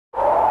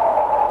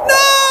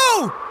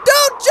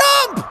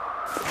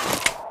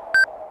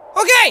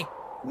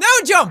No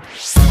jump!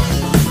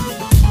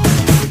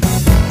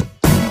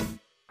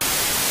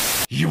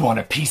 You want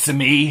a piece of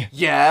me?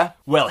 Yeah.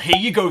 Well, here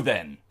you go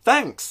then.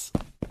 Thanks.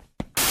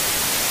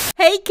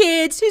 Hey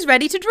kids, who's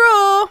ready to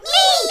draw? Me!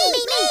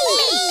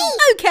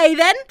 Okay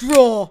then,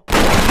 draw.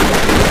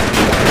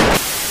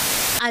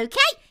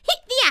 Okay, hit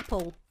the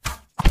apple.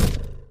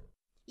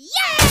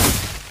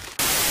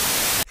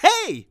 Yes!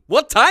 Hey,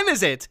 what time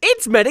is it?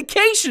 It's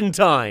medication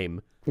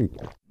time.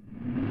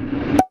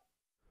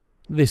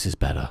 This is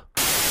better.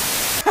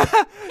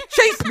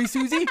 Chase me,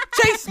 Susie!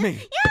 Chase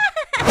me!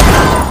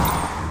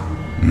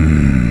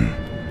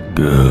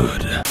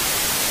 Good.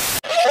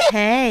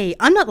 Hey,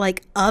 I'm not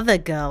like other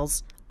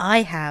girls.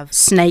 I have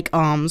snake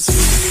arms.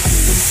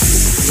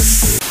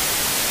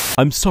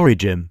 I'm sorry,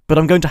 Jim, but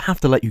I'm going to have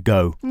to let you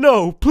go.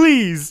 No,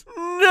 please.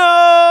 No!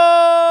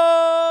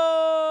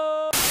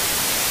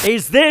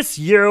 Is this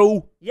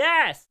you?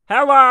 Yes.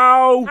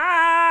 Hello.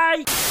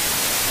 Hi.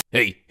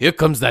 Hey, here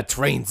comes that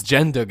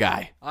transgender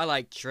guy. I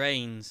like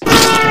trains.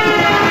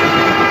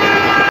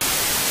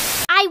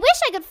 I wish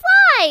I could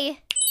fly!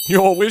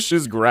 Your wish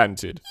is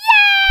granted.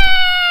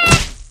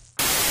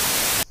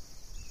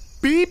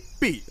 Beep,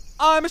 beep.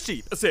 I'm a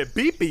sheep. I said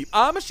beep, beep.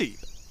 I'm a sheep.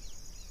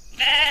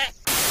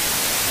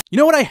 You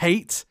know what I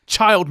hate?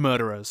 Child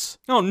murderers.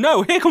 Oh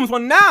no, here comes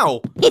one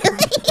now! I'm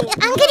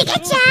gonna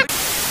get ya!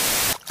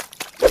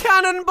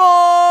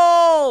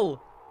 Cannonball!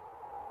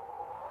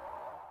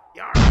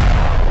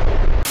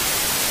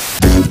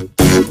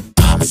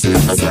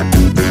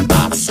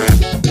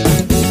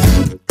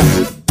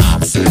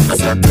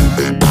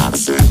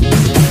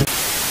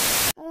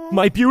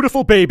 My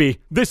beautiful baby,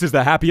 this is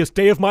the happiest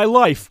day of my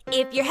life.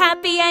 If you're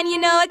happy and you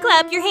know it,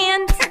 clap your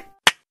hands.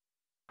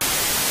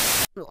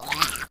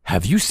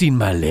 Have you seen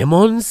my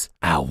lemons?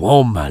 I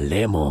want my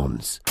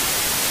lemons.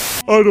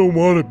 I don't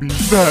want to be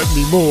fat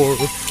anymore.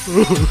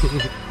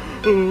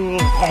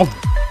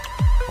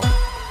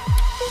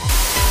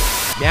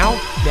 Now,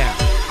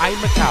 I'm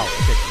a cow. I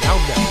said, now,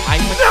 I'm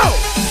a cow.